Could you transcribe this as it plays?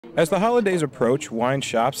As the holidays approach, wine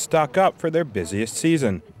shops stock up for their busiest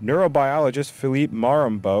season. Neurobiologist Philippe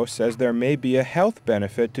Marambeau says there may be a health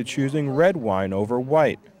benefit to choosing red wine over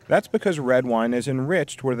white. That's because red wine is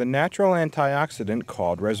enriched with a natural antioxidant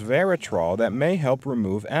called resveratrol that may help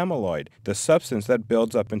remove amyloid, the substance that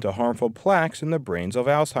builds up into harmful plaques in the brains of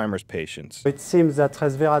Alzheimer's patients. It seems that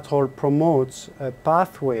resveratrol promotes a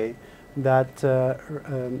pathway that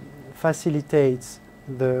facilitates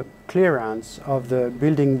the clearance of the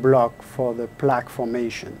building block for the plaque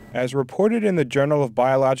formation. As reported in the Journal of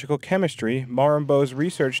Biological Chemistry, Marambeau's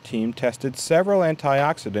research team tested several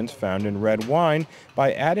antioxidants found in red wine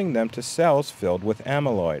by adding them to cells filled with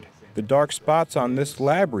amyloid. The dark spots on this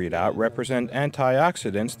lab readout represent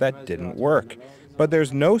antioxidants that didn't work. But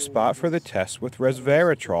there's no spot for the test with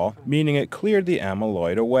resveratrol, meaning it cleared the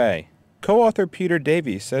amyloid away. Co-author Peter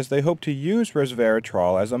Davies says they hope to use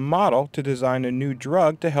resveratrol as a model to design a new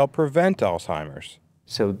drug to help prevent Alzheimer's.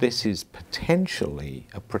 So this is potentially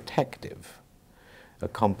a protective, a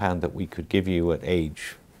compound that we could give you at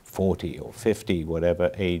age 40 or 50,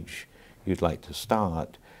 whatever age you'd like to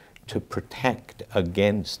start, to protect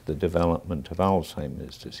against the development of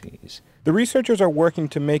Alzheimer's disease. The researchers are working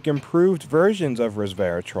to make improved versions of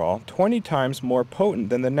resveratrol 20 times more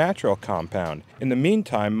potent than the natural compound. In the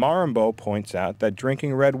meantime, Marambeau points out that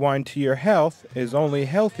drinking red wine to your health is only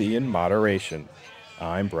healthy in moderation.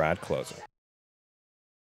 I'm Brad KLOZA.